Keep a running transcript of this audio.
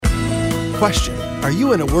Question: are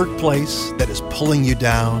you in a workplace that is pulling you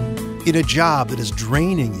down? In a job that is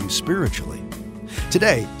draining you spiritually?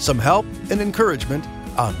 Today, some help and encouragement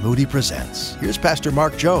on Moody Presents. Here's Pastor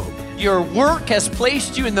Mark Jobe. Your work has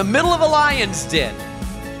placed you in the middle of a lion's den.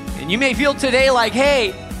 And you may feel today like,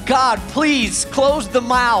 hey, God, please close the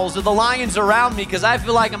mouths of the lions around me because I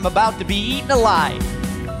feel like I'm about to be eaten alive.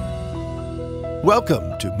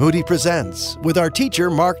 Welcome to Moody Presents with our teacher,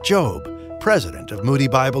 Mark Jobe, president of Moody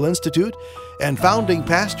Bible Institute and founding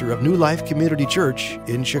pastor of New Life Community Church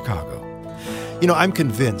in Chicago. You know, I'm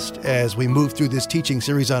convinced as we move through this teaching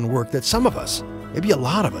series on work that some of us, maybe a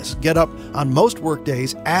lot of us, get up on most work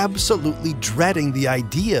days absolutely dreading the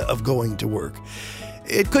idea of going to work.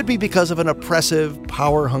 It could be because of an oppressive,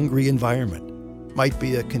 power-hungry environment. Might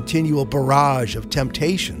be a continual barrage of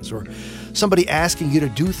temptations or somebody asking you to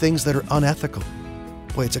do things that are unethical.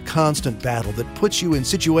 Boy, it's a constant battle that puts you in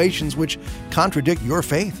situations which contradict your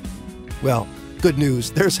faith. Well, good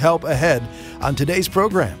news, there's help ahead on today's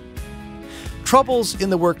program. Troubles in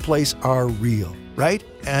the workplace are real, right?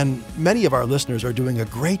 And many of our listeners are doing a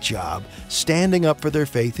great job standing up for their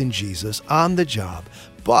faith in Jesus on the job.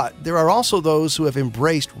 But there are also those who have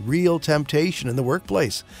embraced real temptation in the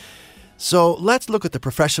workplace. So let's look at the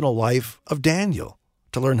professional life of Daniel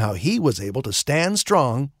to learn how he was able to stand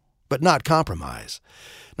strong but not compromise.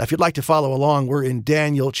 Now, if you'd like to follow along, we're in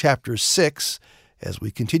Daniel chapter 6 as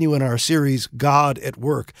we continue in our series, God at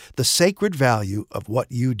Work, the sacred value of what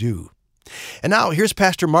you do. And now here's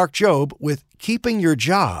Pastor Mark Jobe with Keeping Your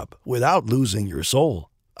Job Without Losing Your Soul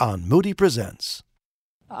on Moody Presents.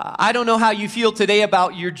 I don't know how you feel today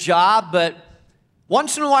about your job, but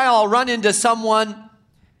once in a while I'll run into someone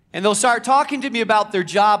and they'll start talking to me about their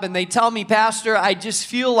job and they tell me, Pastor, I just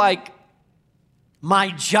feel like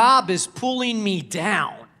my job is pulling me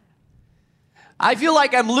down. I feel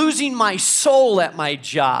like I'm losing my soul at my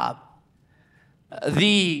job.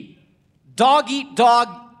 The dog-eat-dog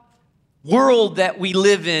world that we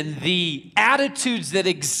live in, the attitudes that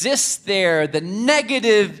exist there, the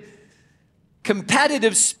negative,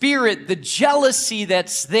 competitive spirit, the jealousy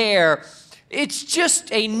that's there, it's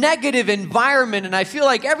just a negative environment, and I feel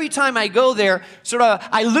like every time I go there,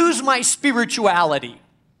 I lose my spirituality.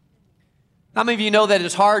 How many of you know that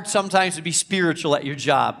it's hard sometimes to be spiritual at your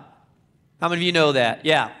job? How many of you know that?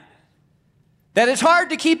 Yeah. That it's hard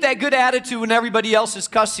to keep that good attitude when everybody else is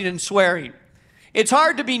cussing and swearing. It's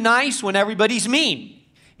hard to be nice when everybody's mean.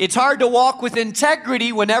 It's hard to walk with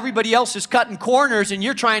integrity when everybody else is cutting corners and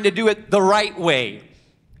you're trying to do it the right way.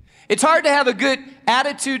 It's hard to have a good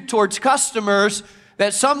attitude towards customers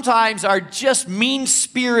that sometimes are just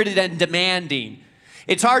mean-spirited and demanding.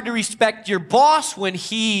 It's hard to respect your boss when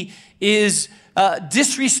he is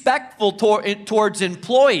disrespectful towards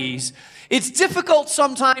employees. It's difficult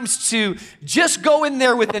sometimes to just go in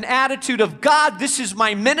there with an attitude of, God, this is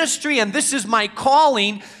my ministry and this is my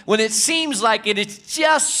calling, when it seems like it is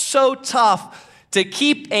just so tough to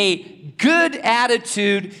keep a good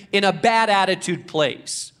attitude in a bad attitude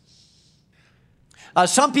place.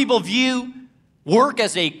 Some people view work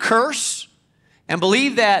as a curse and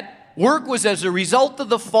believe that work was as a result of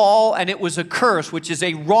the fall and it was a curse, which is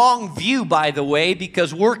a wrong view, by the way,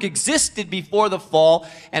 because work existed before the fall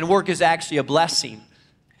and work is actually a blessing.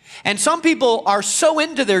 And some people are so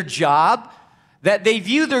into their job that they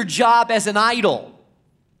view their job as an idol.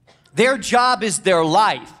 Their job is their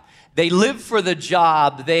life. They live for the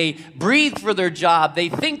job. They breathe for their job. They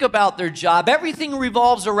think about their job. Everything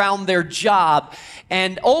revolves around their job.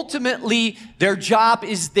 And ultimately, their job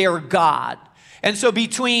is their God. And so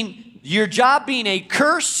between your job being a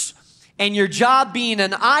curse and your job being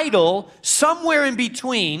an idol, somewhere in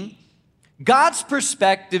between, God's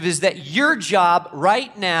perspective is that your job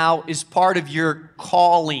right now is part of your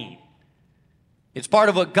calling. It's part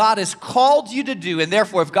of what God has called you to do, and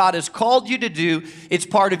therefore, if God has called you to do, it's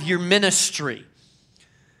part of your ministry.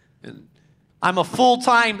 I'm a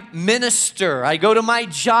full-time minister. I go to my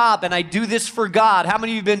job and I do this for God. How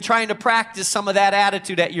many of you have been trying to practice some of that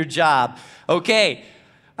attitude at your job? Okay,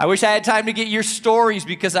 I wish I had time to get your stories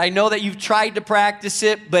because I know that you've tried to practice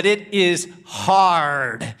it, but it is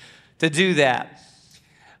hard to do that.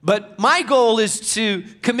 But my goal is to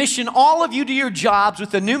commission all of you to your jobs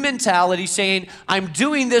with a new mentality saying, I'm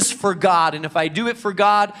doing this for God, and if I do it for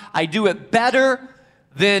God, I do it better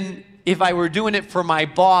than if I were doing it for my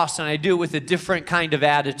boss, and I do it with a different kind of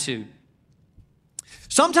attitude.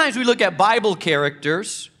 Sometimes we look at Bible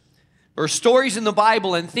characters or stories in the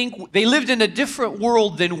Bible and think they lived in a different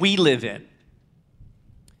world than we live in.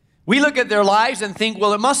 We look at their lives and think,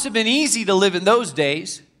 well, it must have been easy to live in those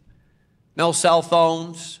days. No cell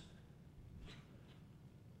phones,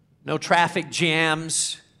 no traffic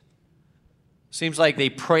jams, Seems like they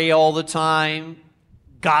pray all the time.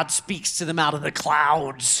 God speaks to them out of the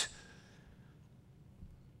clouds.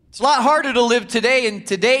 It's a lot harder to live today in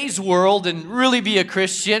today's world and really be a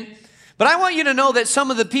Christian. But I want you to know that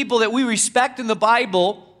some of the people that we respect in the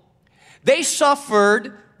Bible, they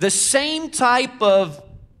suffered the same type of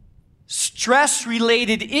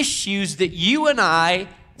stress-related issues that you and I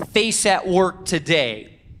face at work today.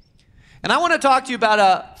 And I want to talk to you about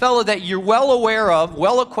a fellow that you're well aware of,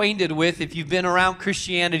 well acquainted with if you've been around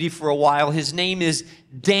Christianity for a while. His name is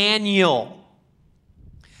Daniel.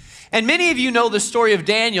 And many of you know the story of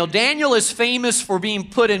Daniel. Daniel is famous for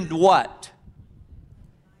being put in what?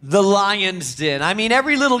 The lion's den. I mean,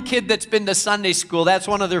 every little kid that's been to Sunday school, that's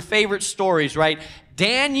one of their favorite stories, right?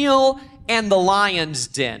 Daniel and the lion's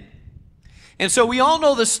den. And so we all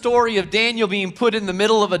know the story of Daniel being put in the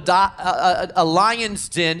middle of a lion's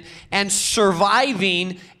den and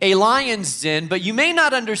surviving a lion's den. But you may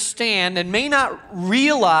not understand and may not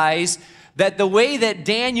realize that the way that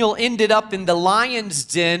Daniel ended up in the lion's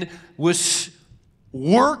den was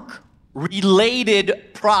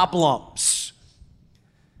work-related problems.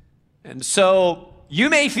 And so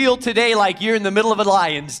you may feel today like you're in the middle of a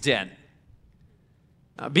lion's den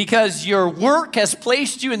because your work has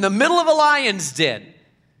placed you in the middle of a lion's den.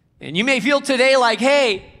 And you may feel today like,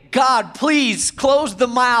 hey, God, please close the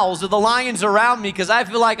mouths of the lions around me because I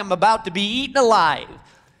feel like I'm about to be eaten alive.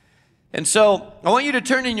 And so I want you to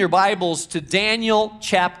turn in your Bibles to Daniel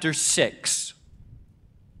chapter 6.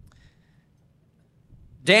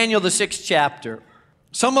 Daniel, the 6th chapter.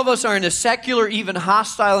 Some of us are in a secular, even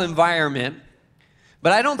hostile environment,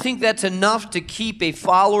 but I don't think that's enough to keep a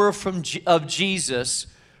follower of Jesus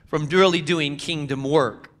from really doing kingdom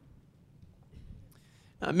work.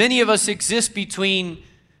 Many of us exist between,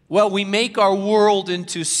 well, we make our world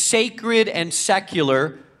into sacred and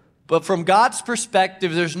secular, but from God's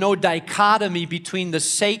perspective, there's no dichotomy between the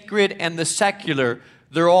sacred and the secular.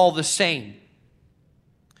 They're all the same.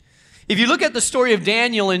 If you look at the story of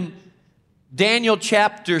Daniel in Daniel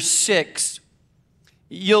chapter 6,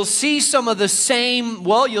 you'll see some of the same,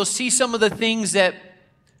 you'll see some of the things that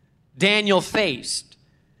Daniel faced.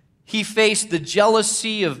 He faced the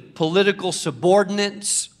jealousy of political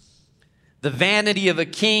subordinates, the vanity of a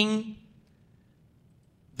king,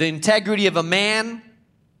 the integrity of a man,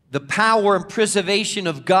 the power and preservation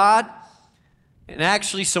of God, and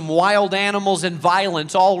actually some wild animals and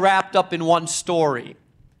violence all wrapped up in one story.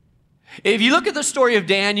 If you look at the story of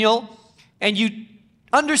Daniel and you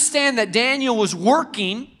understand that Daniel was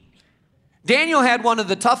working, Daniel had one of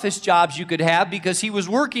the toughest jobs you could have because he was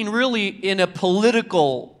working really in a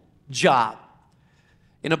political job,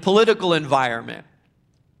 in a political environment.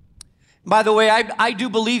 By the way, I do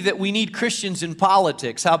believe that we need Christians in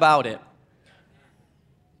politics. How about it?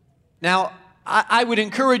 Now, I would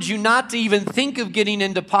encourage you not to even think of getting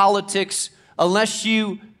into politics unless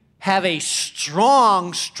you have a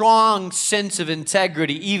strong sense of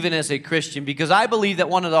integrity, even as a Christian, because I believe that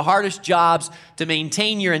one of the hardest jobs to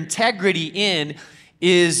maintain your integrity in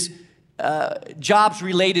is jobs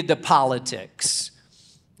related to politics.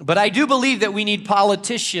 But I do believe that we need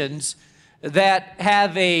politicians that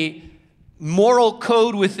have a moral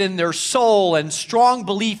code within their soul and strong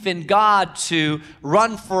belief in God to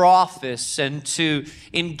run for office and to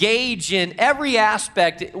engage in every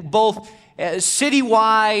aspect, both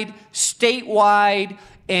citywide, statewide,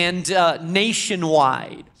 and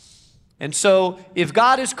nationwide. And so if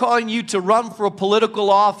God is calling you to run for a political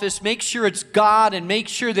office, make sure it's God and make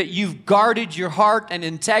sure that you've guarded your heart and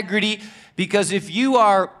integrity, because if you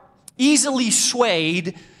are easily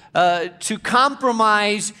swayed to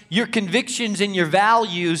compromise your convictions and your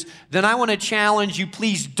values, then I want to challenge you,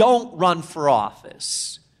 please don't run for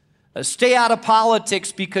office. Stay out of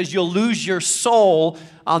politics because you'll lose your soul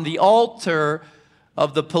on the altar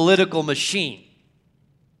of the political machine.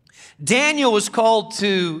 Daniel was called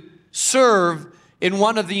to serve in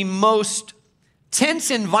one of the most tense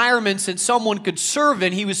environments that someone could serve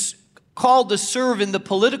in. He was called to serve in the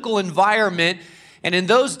political environment. And in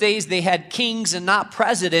those days, they had kings and not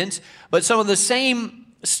presidents, but some of the same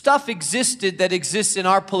stuff existed that exists in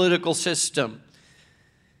our political system.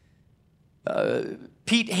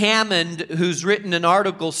 Pete Hammond, who's written an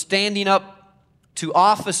article, Standing Up to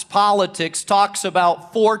Office Politics, talks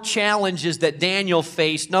about 4 challenges that Daniel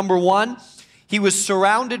faced. Number 1, he was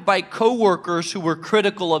surrounded by coworkers who were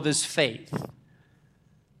critical of his faith.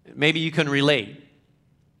 Maybe you can relate.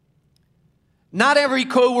 Not every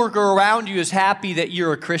coworker around you is happy that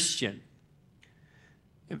you're a Christian.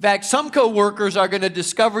 In fact, some coworkers are going to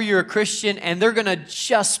discover you're a Christian and they're going to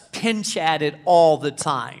just pinch at it all the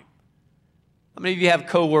time. How many of you have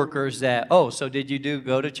coworkers that, so did you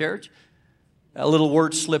go to church? a little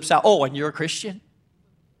word slips out. Oh, and you're a Christian?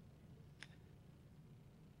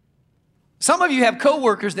 Some of you have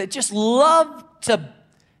coworkers that just love to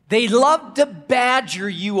badger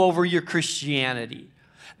you over your Christianity.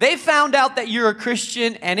 They found out that you're a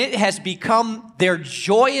Christian, and it has become their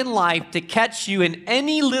joy in life to catch you in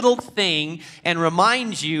any little thing and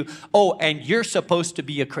remind you, oh, and you're supposed to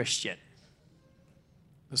be a Christian.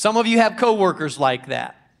 Some of you have coworkers like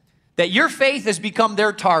that your faith has become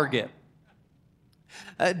their target.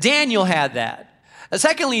 Daniel had that.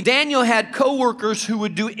 Secondly, Daniel had coworkers who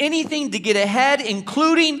would do anything to get ahead,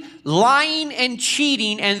 including lying and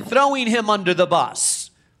cheating and throwing him under the bus.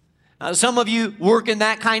 Some of you work in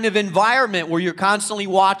that kind of environment where you're constantly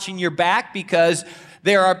watching your back, because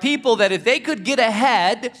there are people that if they could get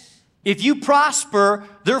ahead, if you prosper,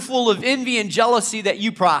 they're full of envy and jealousy that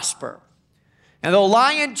you prosper. And they'll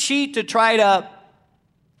lie and cheat to try to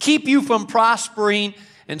keep you from prospering.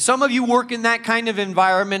 And some of you work in that kind of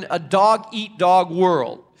environment, a dog-eat-dog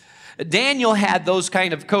world. Daniel had those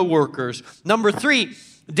kind of coworkers. Number 3,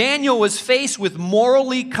 Daniel was faced with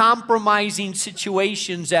morally compromising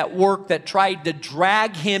situations at work that tried to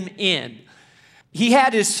drag him in. He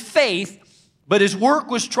had his faith, but his work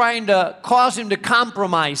was trying to cause him to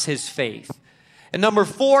compromise his faith. And number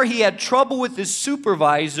 4, he had trouble with his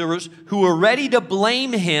supervisors who were ready to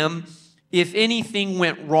blame him if anything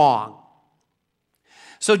went wrong.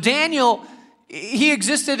 So Daniel, he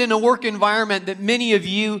existed in a work environment that many of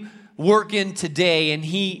you work in today, and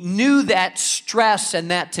he knew that stress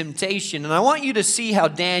and that temptation. And I want you to see how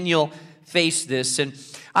Daniel faced this. And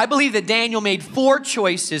I believe that Daniel made 4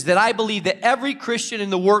 choices that I believe that every Christian in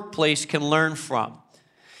the workplace can learn from.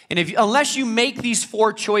 And unless you make these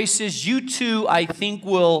 4 choices, you too, I think,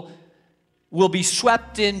 will be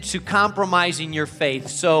swept into compromising your faith.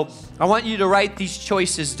 So I want you to write these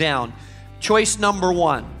choices down. Choice number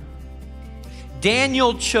 1.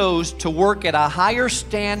 Daniel chose to work at a higher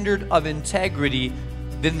standard of integrity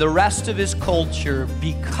than the rest of his culture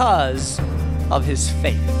because of his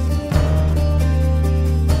faith.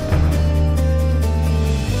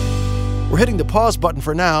 We're hitting the pause button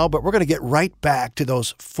for now, but we're going to get right back to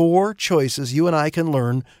those 4 choices you and I can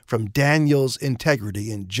learn from Daniel's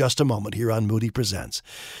integrity in just a moment here on Moody Presents.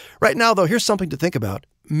 Right now, though, here's something to think about.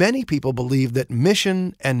 Many people believe that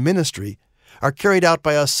mission and ministry are carried out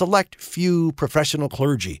by a select few professional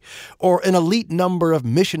clergy or an elite number of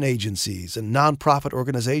mission agencies and nonprofit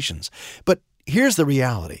organizations. But here's the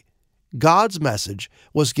reality. God's message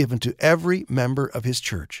was given to every member of his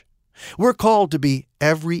church. We're called to be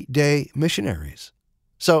everyday missionaries.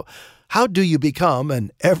 So, how do you become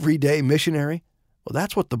an everyday missionary? Well,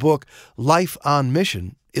 that's what the book Life on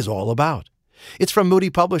Mission is all about. It's from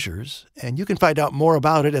Moody Publishers, and you can find out more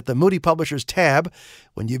about it at the Moody Publishers tab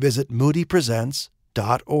when you visit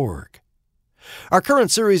moodypresents.org. Our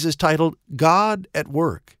current series is titled God at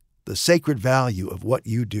Work, the Sacred Value of What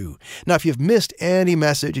You Do. Now, if you've missed any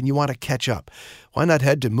message and you want to catch up, why not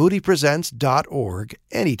head to moodypresents.org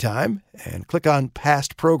anytime and click on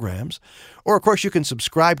past programs. Or, of course, you can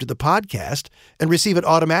subscribe to the podcast and receive it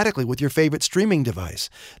automatically with your favorite streaming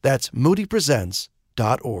device. That's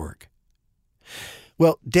moodypresents.org.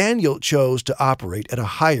 Well, Daniel chose to operate at a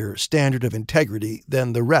higher standard of integrity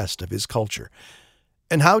than the rest of his culture.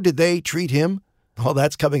 And how did they treat him? Well,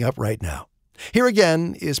 that's coming up right now. Here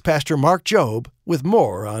again is Pastor Mark Jobe with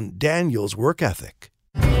more on Daniel's work ethic.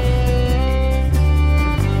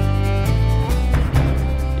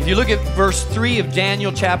 If you look at verse 3 of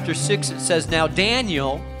Daniel chapter 6, it says, "Now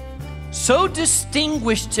Daniel so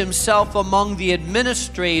distinguished himself among the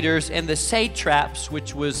administrators and the satraps,"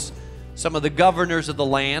 which was some of the governors of the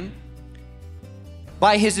land,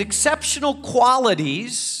 "by his exceptional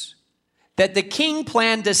qualities that the king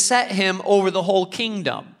planned to set him over the whole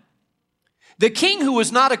kingdom." The king, who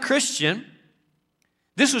was not a Christian,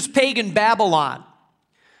 this was pagan Babylon.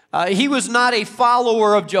 He was not a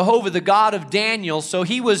follower of Jehovah, the God of Daniel, so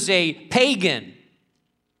he was a pagan.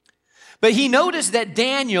 But he noticed that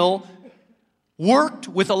Daniel worked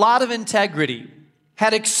with a lot of integrity,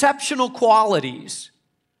 had exceptional qualities.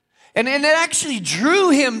 And it actually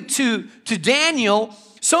drew him to Daniel,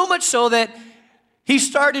 so much so that he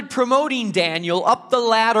started promoting Daniel up the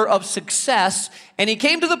ladder of success, and he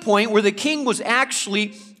came to the point where the king was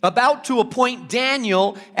actually about to appoint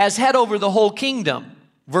Daniel as head over the whole kingdom.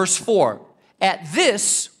 Verse 4, "At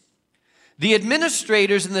this, the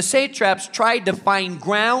administrators and the satraps tried to find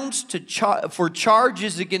grounds for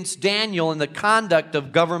charges against Daniel in the conduct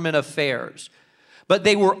of government affairs, but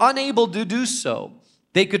they were unable to do so.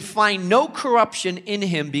 They could find no corruption in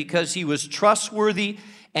him because he was trustworthy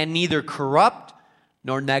and neither corrupt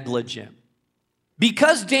nor negligent."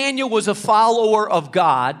 because Daniel was a follower of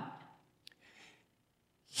God,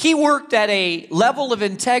 he worked at a level of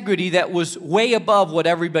integrity that was way above what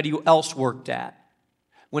everybody else worked at.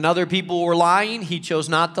 When other people were lying, he chose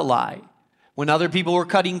not to lie. When other people were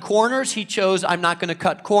cutting corners, he chose, I'm not going to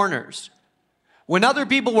cut corners. When other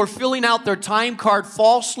people were filling out their time card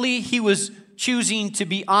falsely, he was choosing to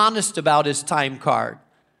be honest about his time card.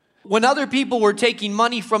 When other people were taking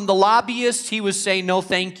money from the lobbyists, he was saying, no,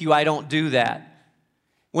 thank you, I don't do that.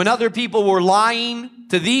 When other people were lying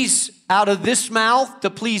to these out of this mouth to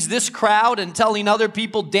please this crowd and telling other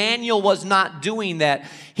people, Daniel was not doing that.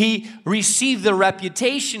 He received the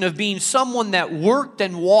reputation of being someone that worked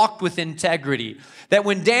and walked with integrity. That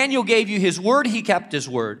when Daniel gave you his word, he kept his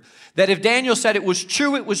word. That if Daniel said it was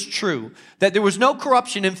true, it was true. That there was no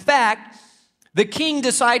corruption. In fact, the king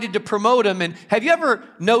decided to promote him. And have you ever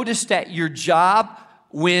noticed at your job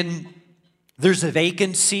when there's a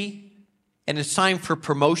vacancy and it's time for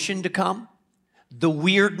promotion to come? The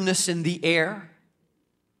weirdness in the air.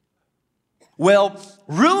 Well,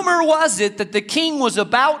 rumor was it that the king was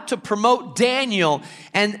about to promote Daniel,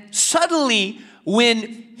 and suddenly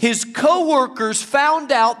when his co-workers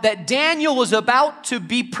found out that Daniel was about to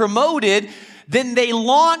be promoted, then they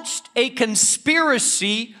launched a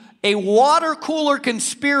conspiracy, a water cooler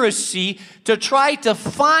conspiracy, to try to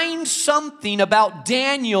find something about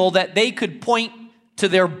Daniel that they could point to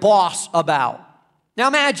their boss about. Now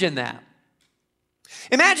imagine that.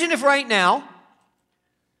 Imagine if right now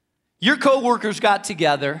your coworkers got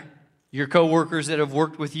together, your coworkers that have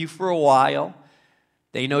worked with you for a while,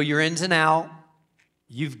 they know your ins and outs,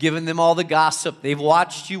 you've given them all the gossip, they've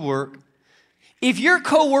watched you work. If your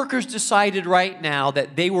coworkers decided right now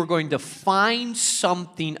that they were going to find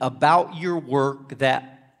something about your work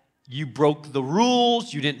that you broke the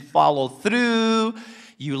rules, you didn't follow through,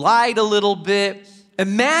 you lied a little bit,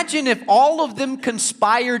 imagine if all of them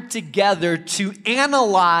conspired together to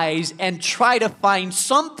analyze and try to find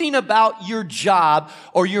something about your job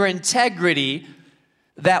or your integrity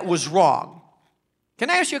that was wrong. Can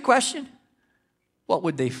I ask you a question? What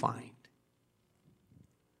would they find?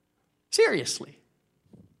 Seriously.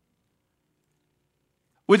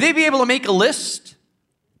 Would they be able to make a list?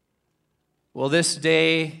 Well, this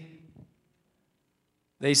day,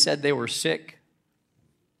 they said they were sick.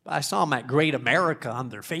 I saw them at Great America on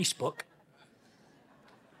their Facebook.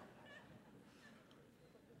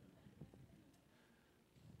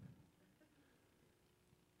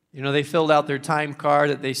 You know, they filled out their time card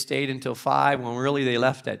that they stayed until 5 when really they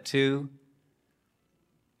left at 2.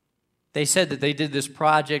 They said that they did this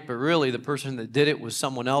project, but really the person that did it was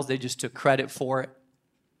someone else. They just took credit for it.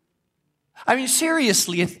 I mean,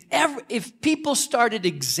 seriously, if people started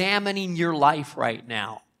examining your life right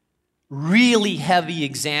now, really heavy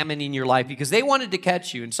examining your life because they wanted to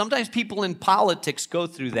catch you. And sometimes people in politics go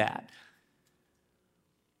through that.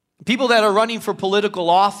 People that are running for political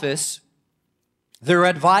office, their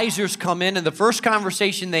advisors come in and the first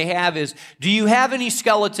conversation they have is, do you have any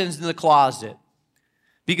skeletons in the closet?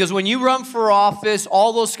 Because when you run for office,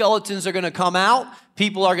 all those skeletons are going to come out.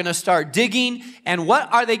 People are going to start digging. And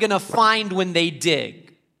what are they going to find when they dig?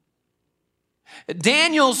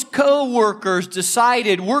 Daniel's co-workers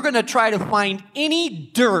decided we're going to try to find any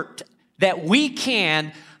dirt that we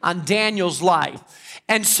can on Daniel's life.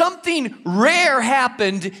 And something rare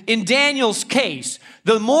happened in Daniel's case.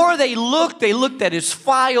 The more they looked at his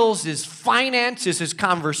files, his finances, his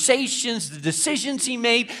conversations, the decisions he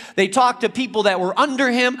made. They talked to people that were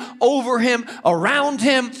under him, over him, around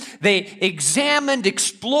him. They examined,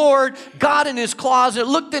 explored, got in his closet,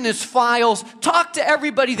 looked in his files, talked to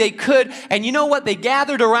everybody they could. And you know what? They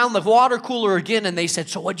gathered around the water cooler again and they said,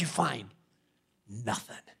 so what'd you find?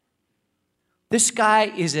 Nothing. This guy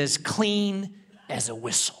is as clean as a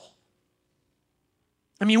whistle.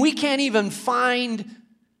 I mean, we can't even find,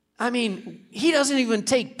 he doesn't even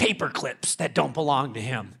take paper clips that don't belong to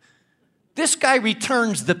him. This guy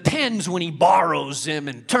returns the pens when he borrows them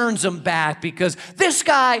and turns them back because this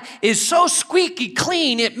guy is so squeaky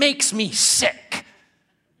clean, it makes me sick.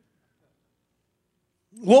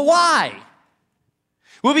 Well, why?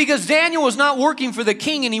 Well, because Daniel was not working for the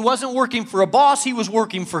king and he wasn't working for a boss, he was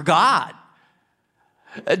working for God.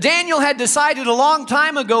 Daniel had decided a long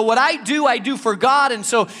time ago, what I do for God. And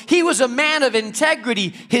so he was a man of integrity.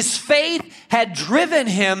 His faith had driven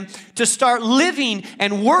him to start living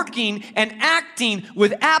and working and acting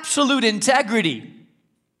with absolute integrity.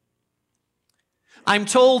 I'm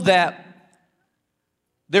told that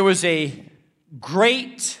there was a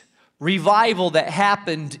great revival that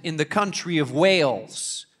happened in the country of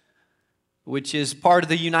Wales, which is part of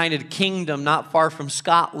the United Kingdom, not far from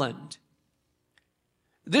Scotland.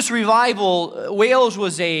 This revival, Wales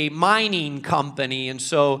was a mining company, and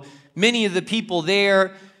so many of the people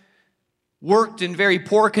there worked in very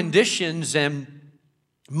poor conditions, and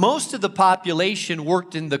most of the population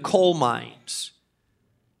worked in the coal mines.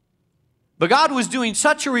 But God was doing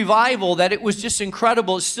such a revival that it was just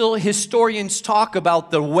incredible. Still, historians talk about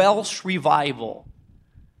the Welsh revival.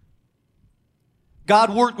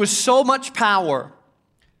 God worked with so much power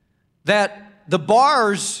that the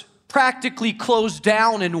bars practically closed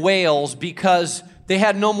down in Wales because they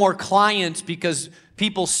had no more clients, because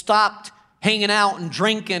people stopped hanging out and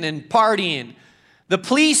drinking and partying. The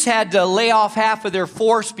police had to lay off half of their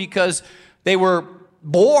force because they were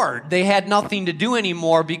bored. They had nothing to do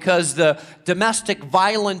anymore because the domestic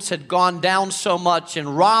violence had gone down so much,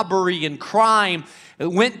 and robbery and crime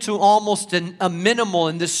went to almost a minimal.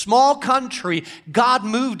 In this small country, God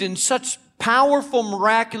moved in such powerful,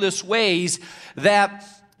 miraculous ways that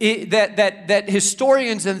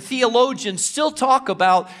historians and theologians still talk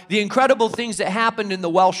about the incredible things that happened in the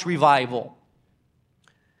Welsh revival.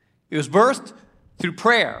 It was birthed through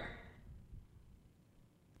prayer.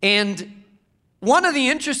 And one of the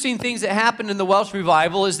interesting things that happened in the Welsh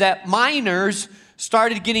revival is that miners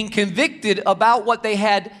started getting convicted about what they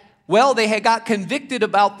had. Well, they had got convicted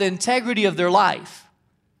about the integrity of their life.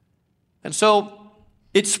 And so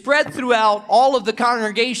it spread throughout all of the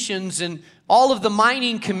congregations and all of the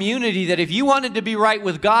mining community that if you wanted to be right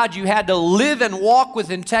with God, you had to live and walk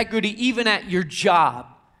with integrity even at your job.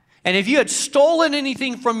 And if you had stolen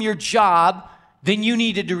anything from your job, then you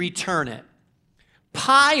needed to return it.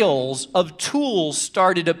 Piles of tools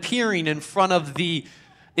started appearing in front of the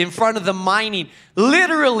mining.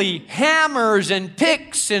 Literally hammers and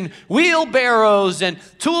picks and wheelbarrows and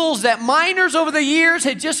tools that miners over the years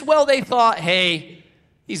had just, well, they thought, hey,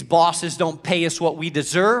 these bosses don't pay us what we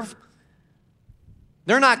deserve.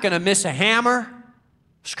 They're not going to miss a hammer,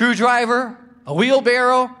 screwdriver, a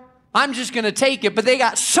wheelbarrow. I'm just going to take it. But they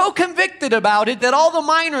got so convicted about it that all the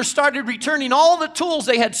miners started returning all the tools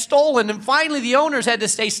they had stolen. And finally the owners had to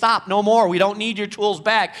say, stop, no more. We don't need your tools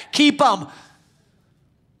back. Keep them.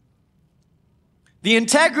 The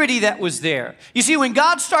integrity that was there. You see, when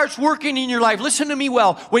God starts working in your life, listen to me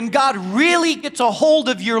well, when God really gets a hold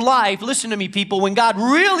of your life, listen to me people, when God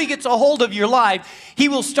really gets a hold of your life, He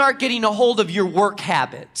will start getting a hold of your work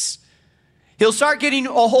habits. He'll start getting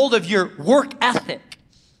a hold of your work ethic.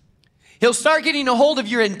 He'll start getting a hold of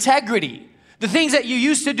your integrity. The things that you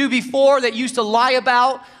used to do before, that you used to lie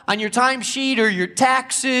about on your timesheet or your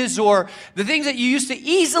taxes, or the things that you used to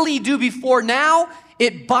easily do before, now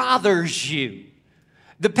it bothers you.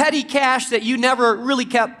 The petty cash that you never really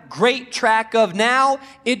kept great track of, now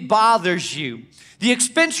it bothers you. The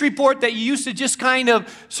expense report that you used to just kind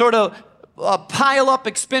of sort of pile up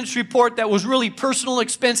expense report that was really personal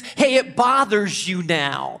expense, hey, it bothers you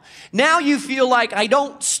now. Now you feel like I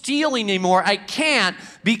don't steal anymore. I can't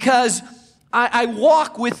because I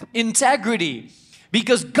walk with integrity.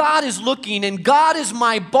 Because God is looking and God is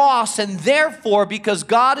my boss, and therefore, because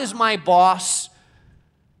God is my boss,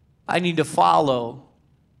 I need to follow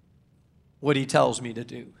what He tells me to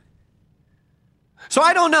do. So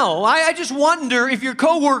I don't know. I just wonder if your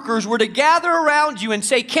coworkers were to gather around you and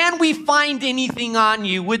say, can we find anything on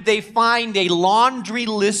you? Would they find a laundry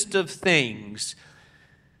list of things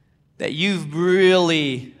that you've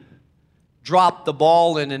really dropped the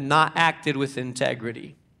ball in and not acted with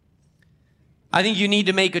integrity? I think you need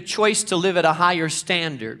to make a choice to live at a higher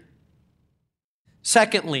standard.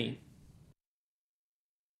 Secondly,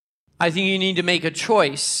 I think you need to make a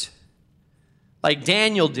choice, like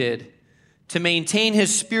Daniel did, to maintain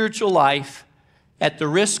his spiritual life at the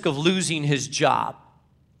risk of losing his job.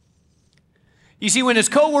 You see, when his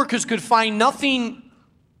coworkers could find nothing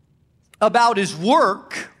about his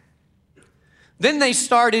work, then they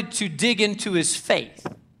started to dig into his faith.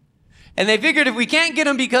 And they figured if we can't get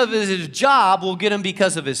him because of his job, we'll get him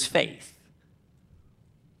because of his faith.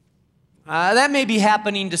 That may be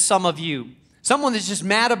happening to some of you. Someone that's just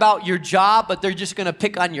mad about your job, but they're just going to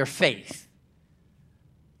pick on your faith.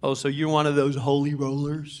 Oh, so you're one of those holy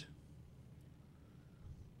rollers?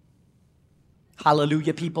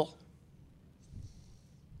 Hallelujah, people.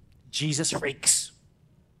 Jesus freaks.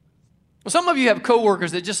 Well, some of you have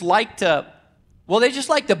coworkers that just like to, they just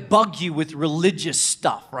like to bug you with religious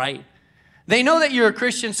stuff, right? They know that you're a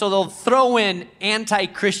Christian, so they'll throw in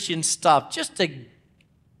anti-Christian stuff just to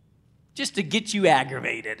get you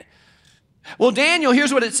aggravated. Well, Daniel,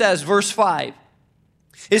 here's what it says, verse 5.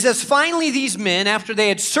 It says, finally these men, after they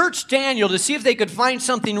had searched Daniel to see if they could find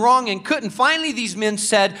something wrong and couldn't, finally these men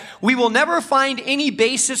said, we will never find any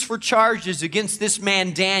basis for charges against this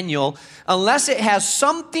man Daniel unless it has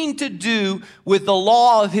something to do with the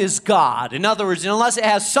law of his God. In other words, unless it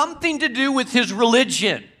has something to do with his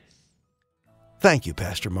religion. Thank you,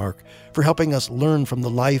 Pastor Mark, for helping us learn from the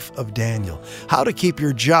life of Daniel how to keep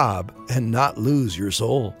your job and not lose your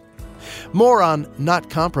soul. More on not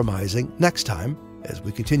compromising next time as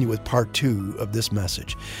we continue with part 2 of this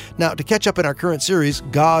message. Now, to catch up in our current series,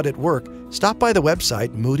 God at Work, stop by the website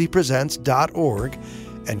moodypresents.org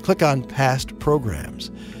and click on past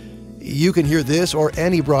programs. You can hear this or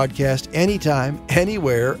any broadcast anytime,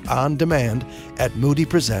 anywhere, on demand at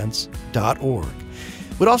moodypresents.org.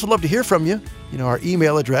 We'd also love to hear from you. Our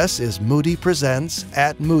email address is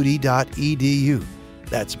moodypresents@moody.edu.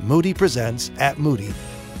 That's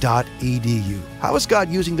moodypresents@moody.edu. How is God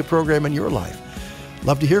using the program in your life?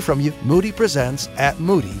 Love to hear from you.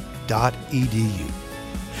 moodypresents@moody.edu.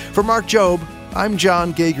 For Mark Jobe, I'm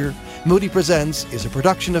John Gager. Moody Presents is a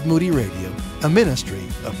production of Moody Radio, a ministry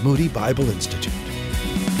of Moody Bible Institute.